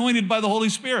not anointed by the Holy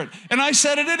Spirit. And I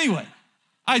said it anyway.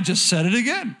 I just said it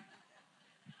again.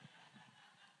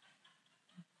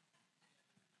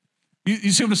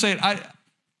 You see what I'm saying?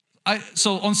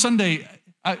 So on Sunday,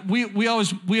 we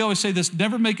always say this: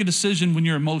 never make a decision when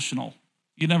you're emotional.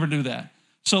 You never do that.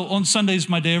 So on Sundays,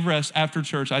 my day of rest after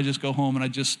church, I just go home and I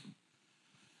just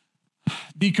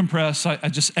decompress. I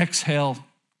just exhale.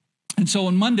 And so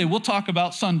on Monday, we'll talk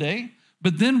about Sunday,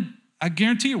 but then I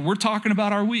guarantee you, we're talking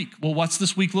about our week. Well, what's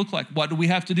this week look like? What do we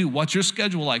have to do? What's your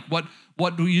schedule like?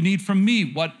 What do you need from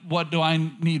me? What do I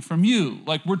need from you?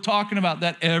 Like, we're talking about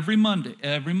that every Monday.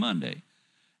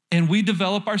 and we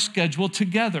develop our schedule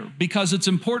together because it's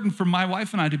important for my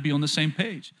wife and I to be on the same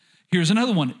page. Here's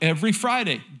another one. Every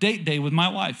Friday, date day with my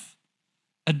wife.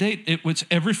 It's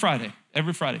every Friday.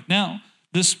 Now,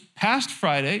 this past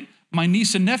Friday, my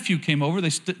niece and nephew came over. They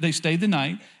stayed the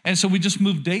night. And so we just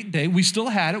moved date day. We still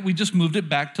had it. We just moved it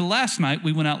back to last night.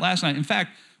 We went out last night. In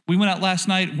fact, we went out last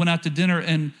night, went out to dinner,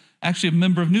 and actually a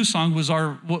member of New Song was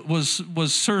a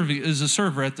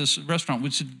server at this restaurant,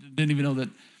 which didn't even know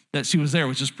that she was there,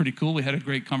 which is pretty cool. We had a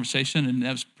great conversation, and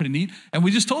that was pretty neat. And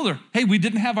we just told her, hey, we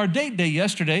didn't have our date day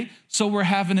yesterday, so we're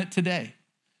having it today.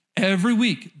 Every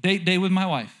week, date day with my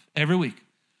wife, every week.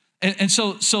 And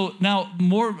so now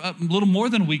a little more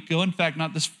than a week ago, in fact,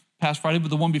 not this past Friday, but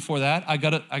the one before that, I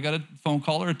got a phone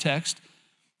call or a text,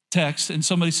 and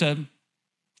somebody said,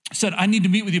 I need to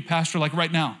meet with you, Pastor, like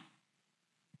right now.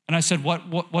 And I said,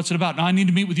 what's it about? Now I need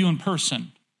to meet with you in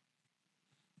person.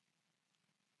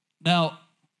 Now,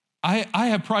 I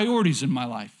have priorities in my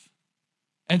life.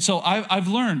 And so I've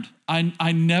learned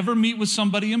I never meet with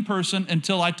somebody in person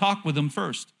until I talk with them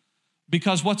first.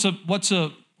 Because what's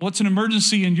an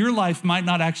emergency in your life might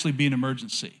not actually be an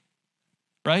emergency,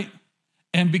 right?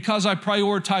 And because I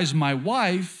prioritize my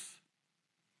wife,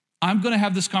 I'm going to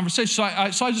have this conversation. So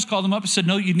I just called them up and said,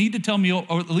 no, you need to tell me,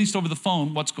 or at least over the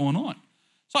phone, what's going on.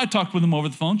 So I talked with them over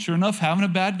the phone. Sure enough, having a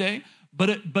bad day, but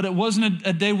it wasn't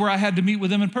a day where I had to meet with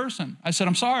them in person. I said,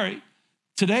 I'm sorry.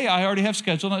 Today I already have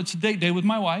scheduled. It's a date day with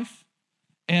my wife.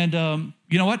 And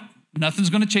you know what? Nothing's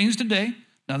going to change today.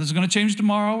 Nothing's going to change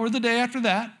tomorrow or the day after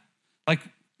that. Like,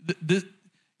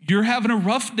 you're having a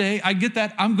rough day. I get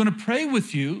that. I'm going to pray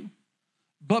with you,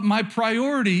 but my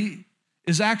priority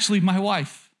is actually my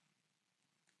wife.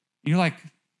 You're like,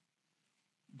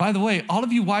 by the way, all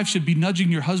of you wives should be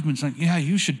nudging your husbands like, yeah,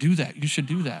 you should do that. You should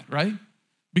do that, right?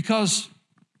 Because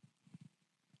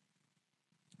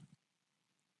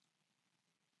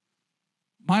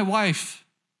my wife,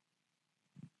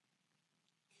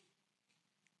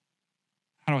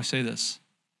 how do I say this?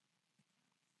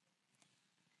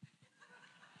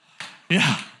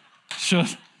 Yeah, sure.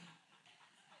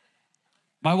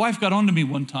 My wife got on to me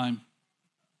one time,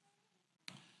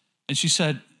 and she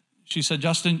said,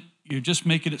 Justin, you're just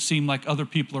making it seem like other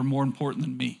people are more important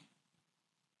than me.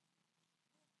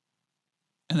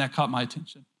 And that caught my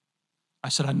attention. I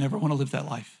said, I never want to live that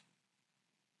life.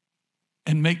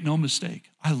 And make no mistake,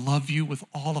 I love you with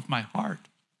all of my heart,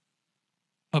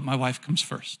 but my wife comes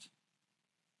first.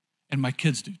 And my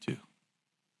kids do too.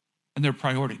 And they're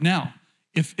priority. Now,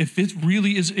 if it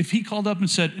really is, if he called up and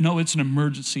said, no, it's an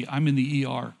emergency, I'm in the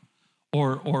ER,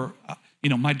 or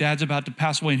my dad's about to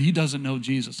pass away and he doesn't know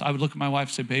Jesus, I would look at my wife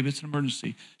and say, babe, it's an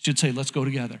emergency. She'd say, let's go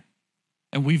together.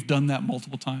 And we've done that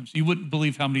multiple times. You wouldn't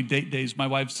believe how many date days my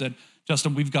wife said,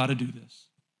 Justin, we've got to do this.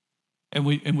 And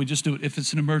we just do it if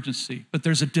it's an emergency. But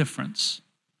there's a difference.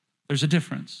 There's a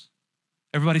difference.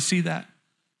 Everybody see that?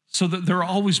 So that there are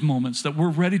always moments that we're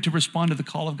ready to respond to the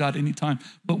call of God anytime,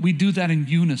 but we do that in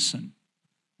unison.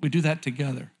 We do that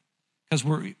together because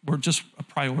we're just a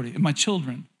priority. And my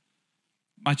children,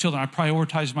 I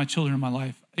prioritize my children in my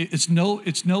life. It's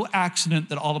no accident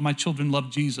that all of my children love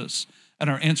Jesus and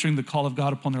are answering the call of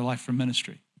God upon their life for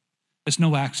ministry. It's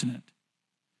no accident.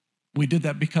 We did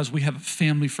that because we have a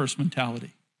family first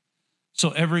mentality.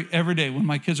 So every day when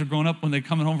my kids are growing up, when they're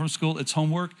coming home from school, it's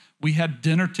homework. We had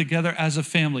dinner together as a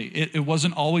family. It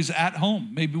wasn't always at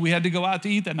home. Maybe we had to go out to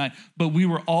eat that night, but we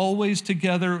were always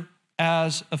together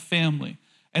as a family.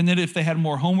 And then if they had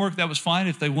more homework, that was fine.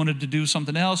 If they wanted to do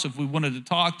something else, if we wanted to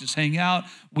talk, just hang out.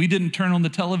 We didn't turn on the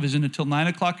television until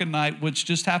 9:00 at night, which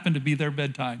just happened to be their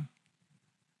bedtime.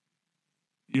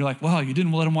 You're like, wow, you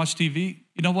didn't let them watch TV?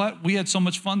 You know what? We had so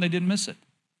much fun, they didn't miss it.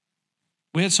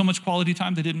 We had so much quality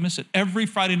time, they didn't miss it. Every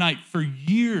Friday night, for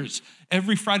years,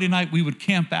 every Friday night, we would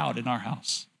camp out in our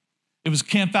house. It was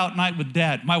camp out night with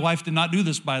Dad. My wife did not do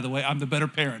this, by the way. I'm the better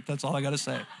parent. That's all I got to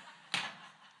say.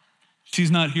 She's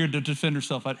not here to defend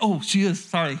herself. She is.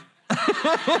 Sorry.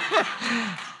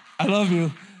 I love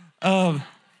you.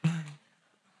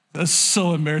 That's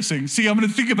so embarrassing. See, I'm going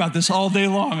to think about this all day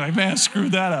long. Like, man, screw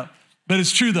that up. But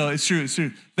it's true, though. It's true.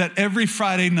 That every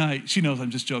Friday night, she knows I'm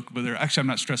just joking with her. Actually, I'm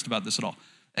not stressed about this at all.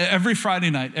 Every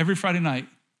Friday night,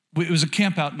 it was a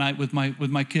camp out night with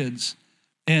my kids.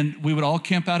 And we would all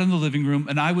camp out in the living room.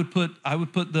 And I would put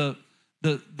the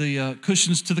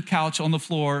cushions to the couch on the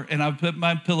floor, and I would put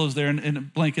my pillows there and a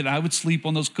blanket, and I would sleep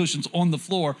on those cushions on the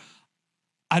floor.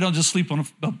 I don't just sleep on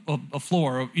a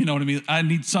floor, you know what I mean? I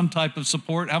need some type of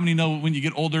support. How many know when you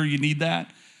get older, you need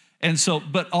that? And so,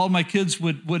 but all my kids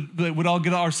would all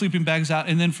get our sleeping bags out,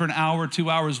 and then for an hour, 2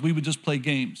 hours, we would just play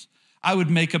games. I would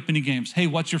make up any games. Hey,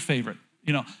 what's your favorite?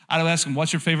 I'd ask them,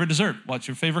 what's your favorite dessert? What's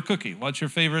your favorite cookie? What's your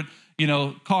favorite,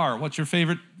 car? What's your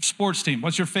favorite sports team?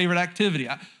 What's your favorite activity?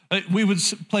 We would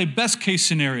play best case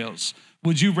scenarios.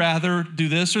 Would you rather do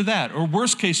this or that? Or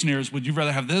worst case scenarios, would you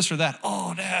rather have this or that?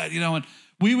 Oh, Dad, and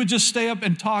we would just stay up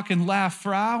and talk and laugh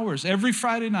for hours every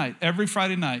Friday night. And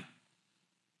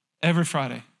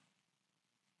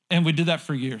we did that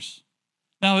for years.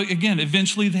 Now, again,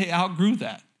 eventually they outgrew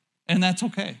that, and that's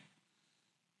okay.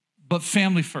 But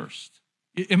family first.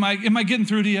 Am I getting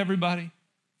through to you, everybody?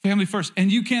 Family first.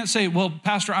 And you can't say, well,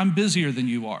 Pastor, I'm busier than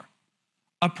you are.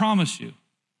 I promise you.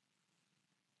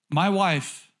 My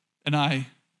wife and I,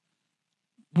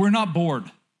 we're not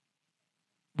bored.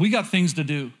 We got things to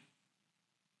do.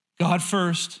 God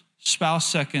first, spouse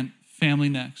second, family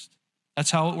next.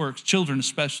 That's how it works, children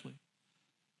especially.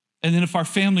 And then if our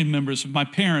family members, if my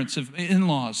parents, if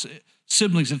in-laws,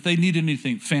 siblings, if they need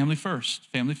anything, family first.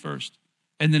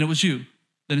 And then it's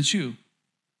you.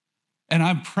 And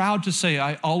I'm proud to say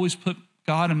I always put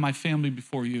God and my family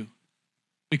before you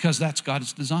because that's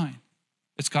God's design.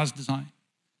 It's God's design.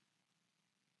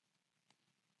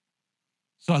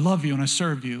 So I love you and I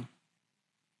serve you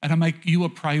and I make you a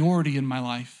priority in my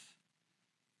life.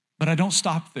 But I don't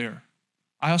stop there.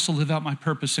 I also live out my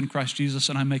purpose in Christ Jesus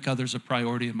and I make others a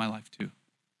priority in my life too.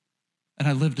 And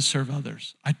I live to serve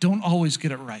others. I don't always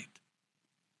get it right,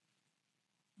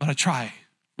 but I try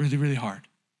really, really hard.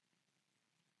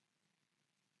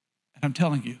 And I'm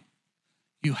telling you,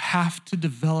 you have to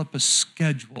develop a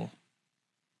schedule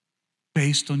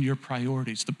based on your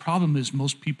priorities. The problem is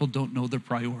most people don't know their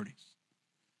priorities.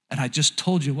 And I just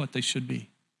told you what they should be.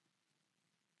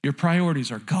 Your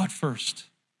priorities are God first,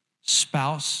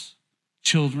 spouse,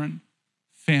 children,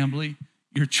 family,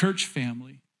 your church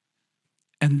family.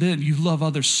 And then you love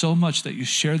others so much that you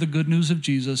share the good news of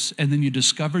Jesus, and then you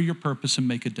discover your purpose and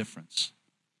make a difference.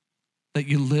 That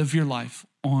you live your life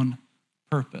on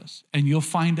purpose. And you'll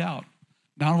find out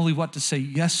not only what to say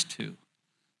yes to,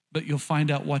 but you'll find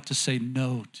out what to say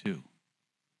no to.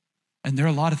 And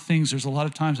there's a lot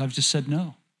of times I've just said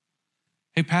no.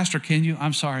 Hey, Pastor, can you?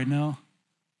 I'm sorry, no.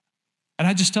 And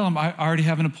I just tell them I already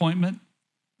have an appointment.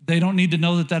 They don't need to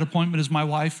know that appointment is my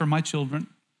wife or my children.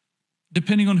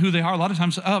 Depending on who they are, a lot of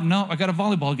times, oh, no, I got a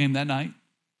volleyball game that night.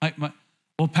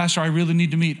 Well, Pastor, I really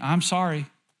need to meet. I'm sorry.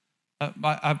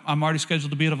 I'm already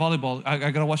scheduled to be at a volleyball.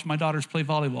 I got to watch my daughters play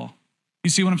volleyball. You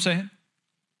see what I'm saying?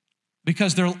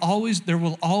 Because there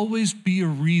will always be a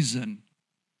reason.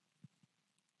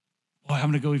 Boy, I'm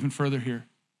going to go even further here.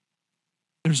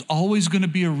 There's always going to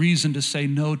be a reason to say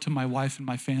no to my wife and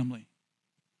my family.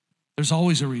 There's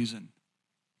always a reason.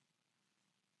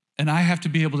 And I have to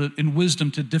be able to, in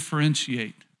wisdom, to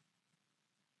differentiate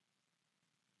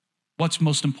what's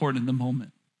most important in the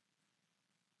moment.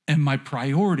 And my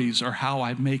priorities are how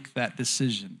I make that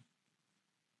decision.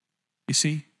 You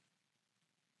see?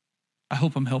 I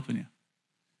hope I'm helping you.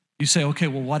 You say, okay,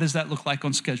 well, what does that look like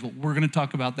on schedule? We're going to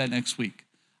talk about that next week.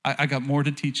 I got more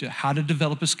to teach you, how to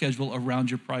develop a schedule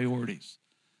around your priorities.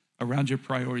 Around your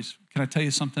priorities. Can I tell you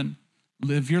something?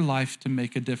 Live your life to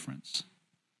make a difference.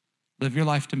 Live your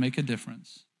life to make a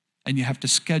difference. And you have to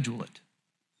schedule it.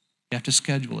 You have to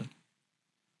schedule it.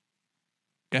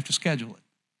 You have to schedule it.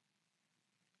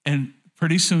 And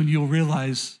pretty soon you'll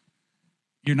realize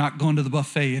you're not going to the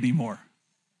buffet anymore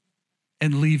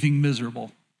and leaving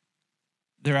miserable.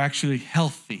 They're actually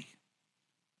healthy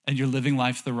and you're living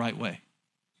life the right way.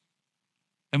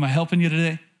 Am I helping you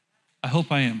today? I hope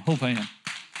I am.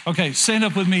 Okay, stand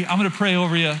up with me. I'm going to pray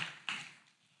over you.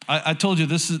 I told you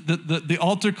this is the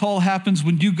altar call happens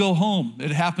when you go home.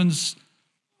 It happens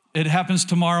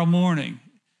tomorrow morning.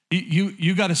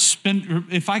 You got to spend.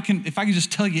 If I can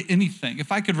just tell you anything,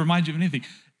 if I could remind you of anything,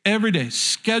 every day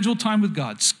schedule time with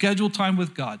God. Schedule time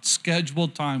with God. Schedule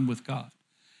time with God,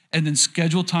 and then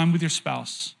schedule time with your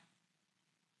spouse,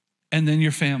 and then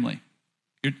your family,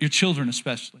 your children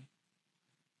especially.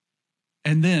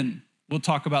 And then we'll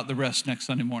talk about the rest next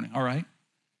Sunday morning, all right?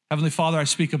 Heavenly Father, I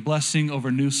speak a blessing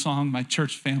over New Song, my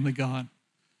church family, God.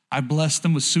 I bless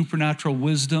them with supernatural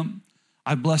wisdom.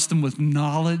 I bless them with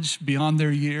knowledge beyond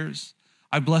their years.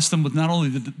 I bless them with not only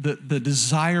the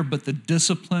desire, but the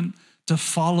discipline to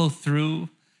follow through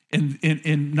in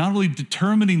not only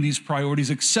determining these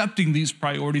priorities, accepting these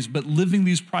priorities, but living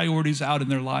these priorities out in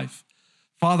their life.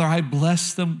 Father, I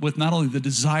bless them with not only the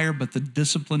desire, but the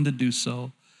discipline to do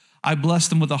so. I bless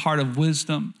them with a heart of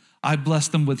wisdom. I bless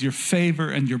them with your favor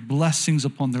and your blessings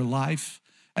upon their life.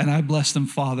 And I bless them,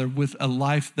 Father, with a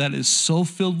life that is so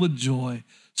filled with joy,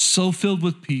 so filled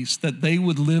with peace, that they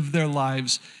would live their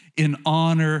lives in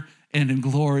honor and in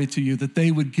glory to you, that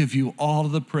they would give you all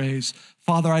of the praise.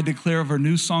 Father, I declare over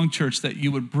New Song Church that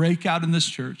you would break out in this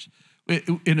church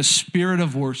in a spirit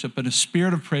of worship and a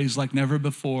spirit of praise like never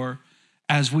before,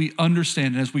 as we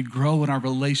understand and as we grow in our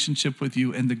relationship with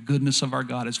you and the goodness of our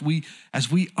God, as we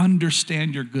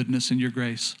understand your goodness and your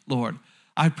grace, Lord.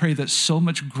 I pray that so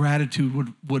much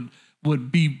gratitude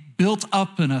would be built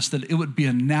up in us, that it would be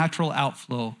a natural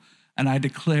outflow. And I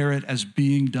declare it as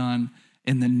being done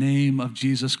in the name of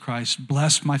Jesus Christ.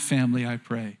 Bless my family, I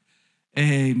pray.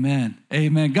 Amen.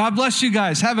 Amen. God bless you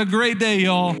guys. Have a great day,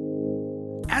 y'all.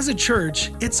 As a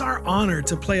church, it's our honor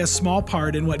to play a small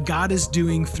part in what God is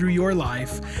doing through your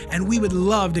life, and we would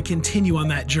love to continue on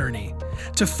that journey.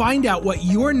 To find out what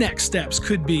your next steps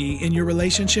could be in your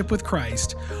relationship with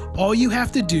Christ, all you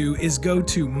have to do is go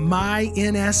to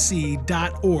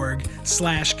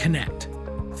mynsc.org/connect.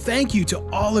 Thank you to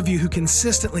all of you who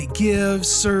consistently give,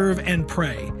 serve, and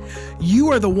pray.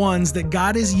 You are the ones that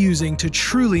God is using to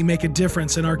truly make a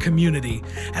difference in our community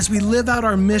as we live out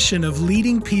our mission of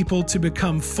leading people to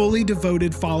become fully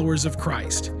devoted followers of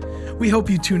Christ. We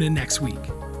hope you tune in next week.